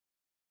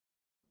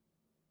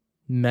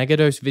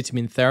megadose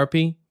vitamin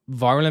therapy,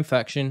 viral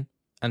infection,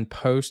 and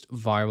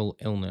post-viral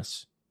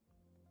illness.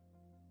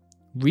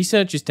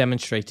 Research has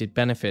demonstrated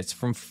benefits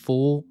from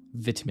 4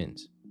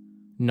 vitamins: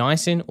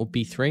 niacin or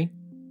B3,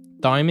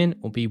 thiamine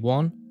or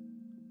B1,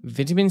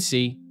 vitamin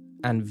C,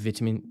 and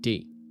vitamin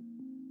D.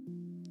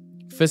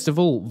 First of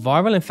all,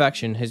 viral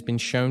infection has been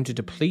shown to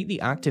deplete the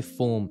active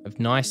form of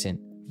niacin,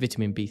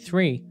 vitamin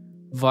B3,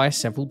 via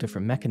several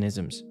different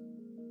mechanisms.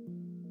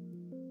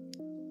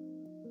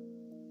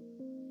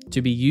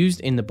 To be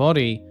used in the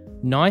body,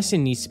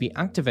 niacin needs to be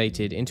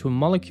activated into a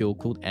molecule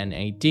called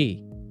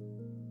NAD.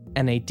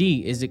 NAD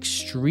is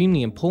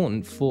extremely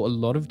important for a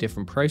lot of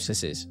different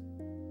processes,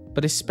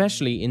 but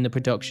especially in the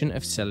production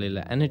of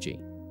cellular energy.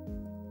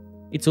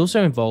 It's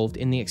also involved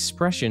in the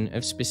expression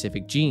of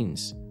specific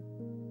genes,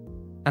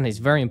 and is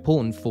very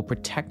important for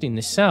protecting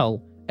the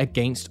cell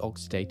against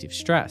oxidative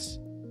stress.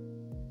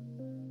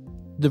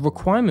 The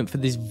requirement for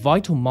this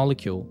vital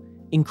molecule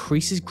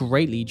increases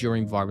greatly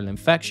during viral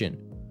infection.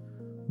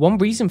 One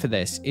reason for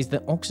this is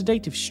that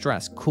oxidative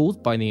stress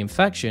caused by the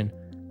infection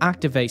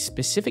activates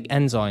specific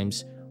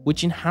enzymes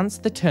which enhance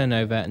the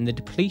turnover and the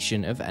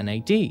depletion of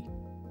NAD.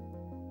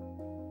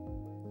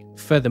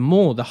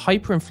 Furthermore, the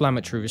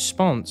hyperinflammatory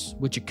response,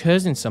 which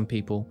occurs in some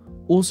people,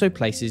 also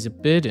places a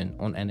burden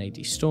on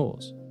NAD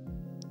stores.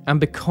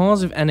 And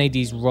because of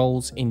NAD's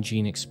roles in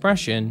gene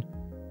expression,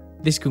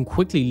 this can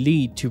quickly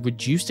lead to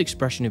reduced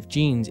expression of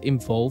genes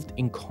involved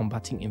in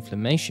combating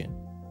inflammation.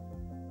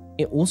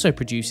 It also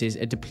produces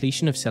a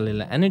depletion of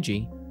cellular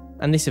energy,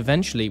 and this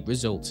eventually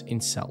results in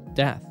cell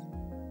death.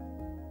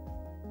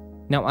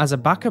 Now, as a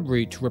backup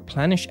route to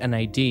replenish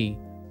NAD,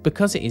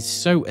 because it is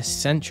so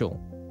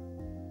essential,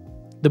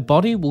 the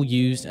body will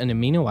use an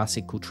amino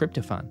acid called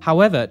tryptophan.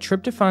 However,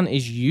 tryptophan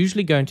is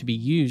usually going to be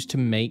used to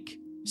make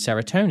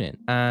serotonin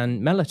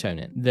and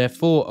melatonin.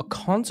 Therefore, a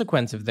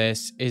consequence of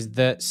this is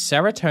that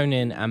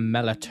serotonin and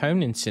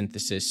melatonin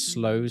synthesis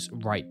slows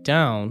right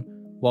down,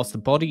 whilst the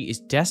body is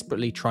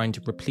desperately trying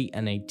to replete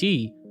NAD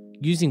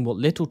using what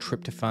little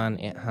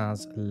tryptophan it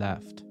has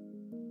left.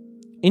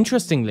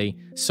 Interestingly,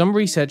 some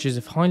researchers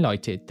have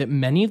highlighted that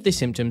many of the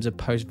symptoms of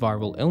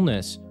post-viral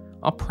illness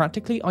are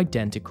practically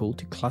identical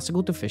to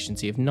classical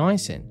deficiency of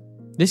niacin.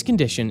 This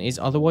condition is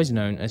otherwise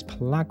known as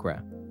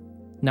pellagra.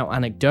 Now,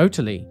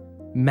 anecdotally,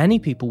 many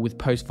people with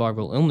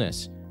post-viral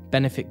illness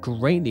benefit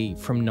greatly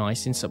from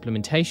niacin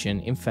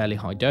supplementation in fairly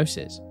high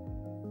doses.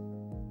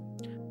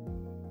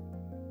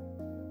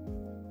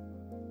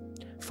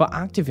 For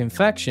active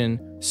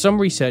infection, some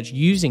research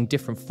using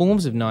different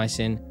forms of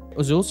niacin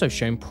has also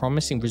shown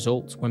promising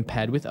results when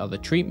paired with other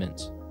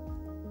treatments.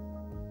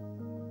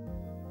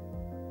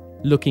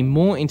 Looking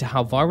more into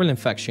how viral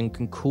infection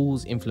can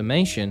cause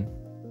inflammation,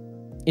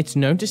 it's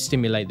known to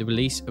stimulate the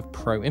release of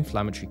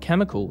pro-inflammatory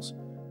chemicals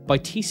by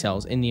T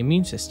cells in the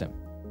immune system.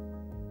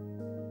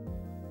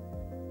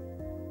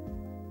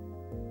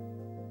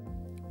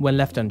 When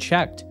left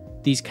unchecked,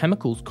 these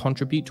chemicals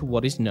contribute to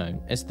what is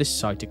known as the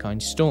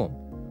cytokine storm,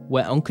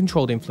 where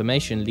uncontrolled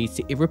inflammation leads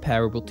to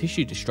irreparable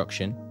tissue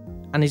destruction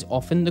and is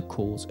often the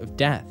cause of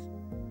death.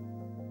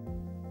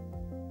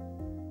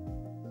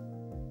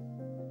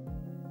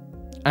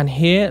 And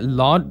here,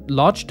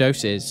 large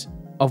doses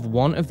of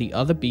one of the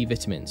other B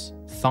vitamins,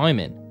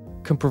 thiamine,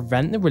 can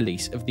prevent the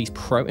release of these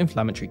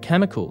pro-inflammatory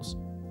chemicals,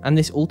 and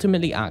this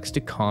ultimately acts to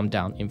calm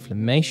down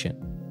inflammation.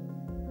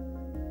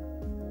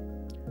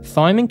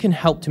 Thiamine can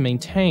help to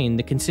maintain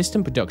the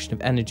consistent production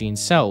of energy in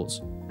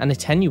cells and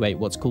attenuate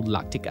what's called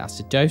lactic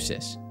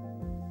acidosis.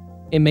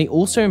 It may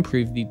also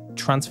improve the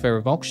transfer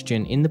of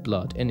oxygen in the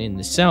blood and in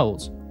the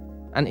cells,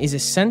 and is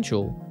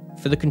essential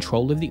for the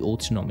control of the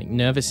autonomic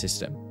nervous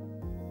system.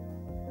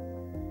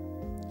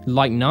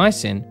 Like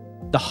niacin,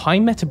 the high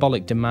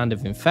metabolic demand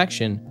of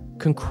infection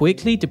can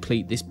quickly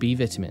deplete this B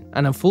vitamin,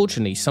 and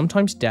unfortunately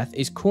sometimes death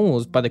is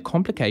caused by the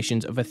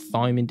complications of a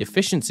thiamine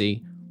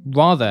deficiency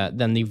rather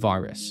than the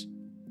virus.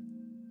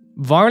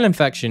 Viral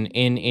infection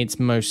in its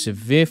most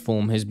severe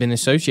form has been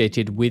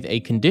associated with a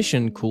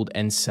condition called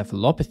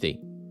encephalopathy,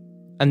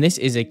 and this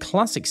is a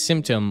classic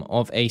symptom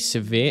of a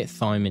severe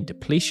thiamine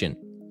depletion.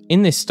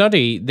 In this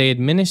study, they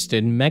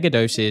administered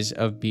megadoses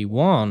of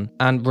B1,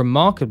 and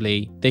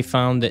remarkably, they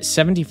found that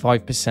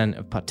 75%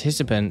 of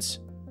participants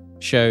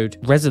showed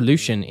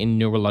resolution in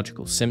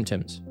neurological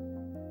symptoms.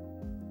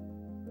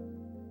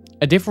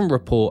 A different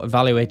report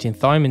evaluating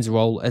thiamine's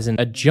role as an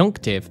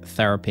adjunctive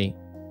therapy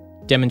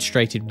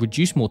demonstrated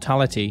reduced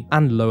mortality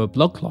and lower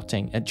blood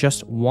clotting at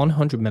just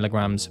 100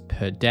 milligrams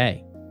per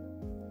day.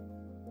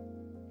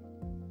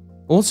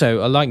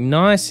 Also, unlike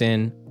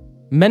niacin,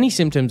 many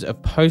symptoms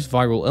of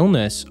post-viral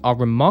illness are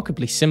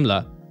remarkably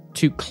similar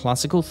to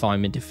classical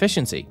thiamine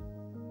deficiency.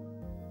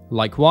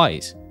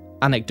 Likewise,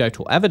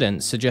 anecdotal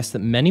evidence suggests that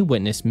many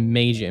witness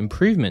major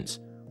improvements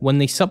when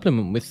they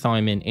supplement with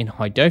thiamine in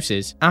high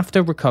doses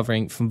after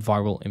recovering from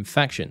viral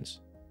infections.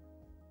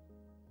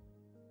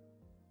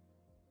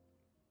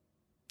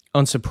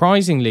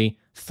 Unsurprisingly,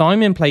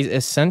 thiamine plays a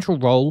central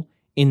role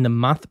in the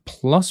MATH+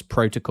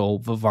 protocol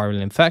for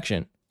viral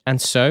infection, and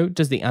so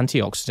does the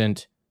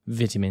antioxidant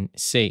vitamin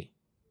C.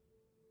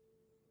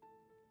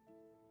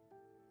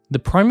 The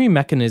primary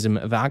mechanism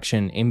of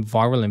action in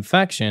viral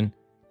infection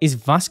is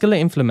vascular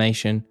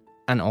inflammation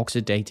and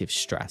oxidative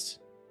stress.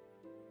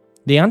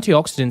 The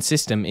antioxidant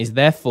system is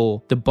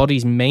therefore the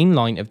body's main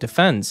line of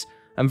defense,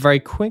 and very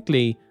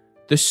quickly,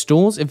 the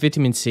stores of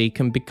vitamin C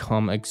can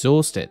become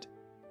exhausted.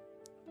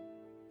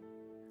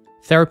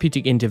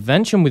 Therapeutic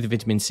intervention with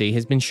vitamin C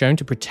has been shown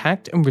to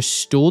protect and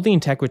restore the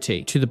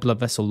integrity to the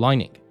blood vessel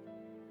lining,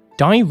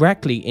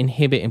 directly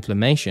inhibit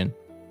inflammation,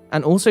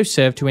 and also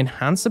serve to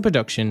enhance the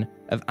production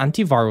of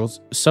antiviral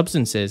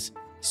substances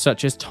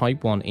such as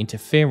type 1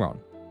 interferon.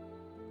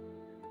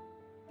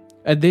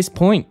 At this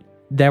point,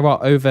 there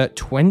are over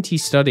 20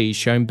 studies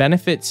showing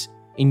benefits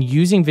in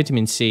using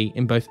vitamin C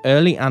in both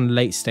early and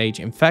late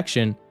stage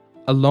infection,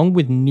 along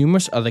with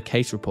numerous other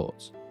case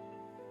reports.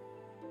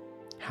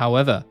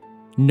 However,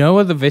 no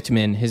other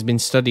vitamin has been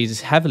studied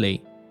as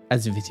heavily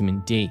as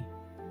vitamin D,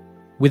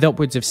 with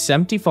upwards of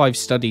 75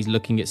 studies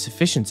looking at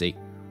sufficiency,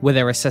 where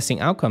they're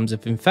assessing outcomes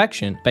of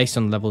infection based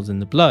on levels in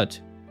the blood.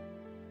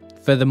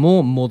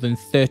 Furthermore, more than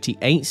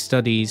 38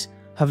 studies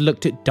have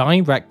looked at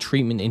direct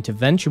treatment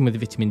intervention with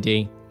vitamin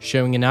D,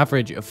 showing an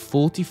average of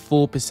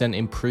 44%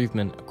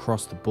 improvement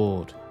across the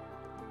board.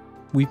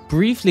 We've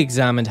briefly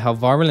examined how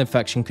viral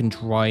infection can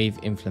drive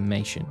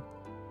inflammation,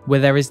 where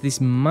there is this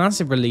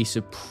massive release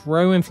of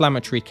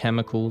pro-inflammatory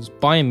chemicals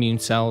by immune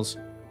cells,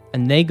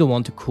 and they go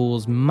on to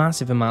cause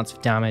massive amounts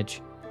of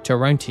damage to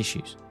our own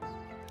tissues.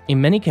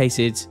 In many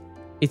cases,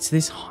 it's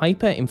this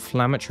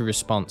hyper-inflammatory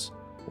response,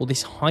 or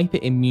this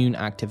hyperimmune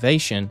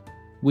activation,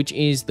 which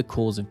is the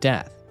cause of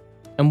death.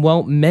 And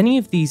while many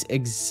of these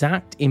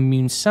exact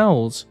immune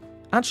cells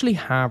actually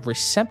have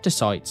receptor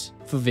sites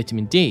for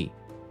vitamin D,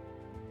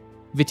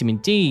 vitamin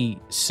D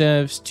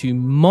serves to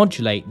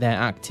modulate their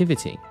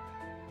activity.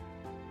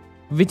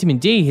 Vitamin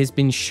D has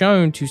been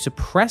shown to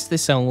suppress the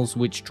cells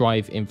which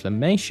drive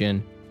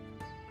inflammation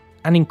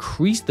and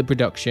increase the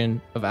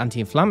production of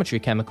anti-inflammatory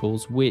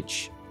chemicals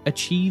which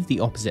achieve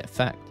the opposite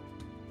effect.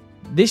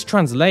 This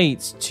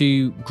translates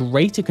to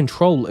greater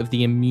control of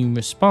the immune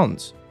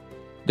response,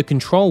 the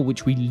control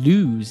which we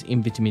lose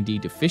in vitamin D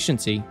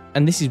deficiency,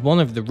 and this is one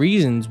of the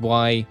reasons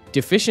why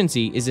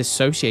deficiency is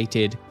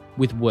associated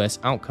with worse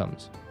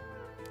outcomes.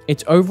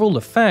 Its overall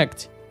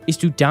effect is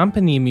to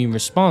dampen the immune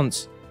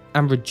response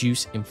and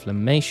reduce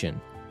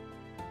inflammation.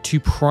 Two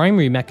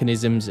primary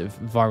mechanisms of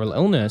viral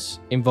illness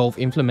involve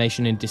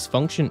inflammation and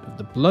dysfunction of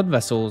the blood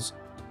vessels,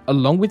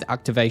 along with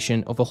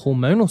activation of a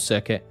hormonal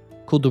circuit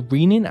called the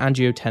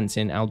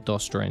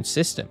renin-angiotensin-aldosterone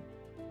system.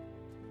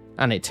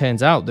 And it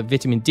turns out that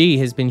vitamin D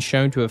has been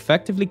shown to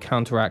effectively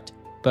counteract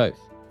both.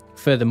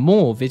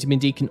 Furthermore, vitamin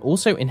D can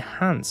also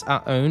enhance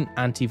our own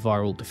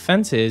antiviral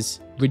defenses,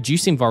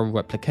 reducing viral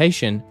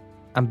replication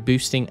and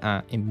boosting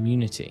our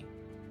immunity.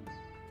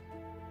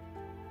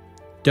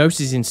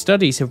 Doses in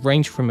studies have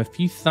ranged from a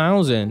few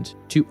thousand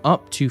to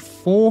up to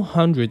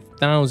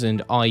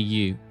 400,000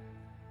 IU.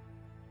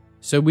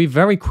 So we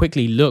very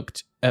quickly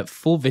looked at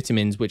 4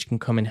 vitamins which can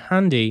come in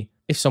handy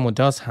if someone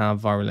does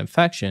have viral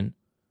infection,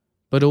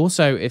 but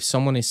also if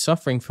someone is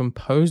suffering from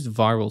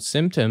post-viral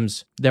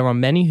symptoms. There are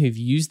many who've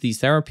used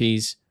these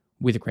therapies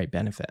with great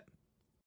benefit.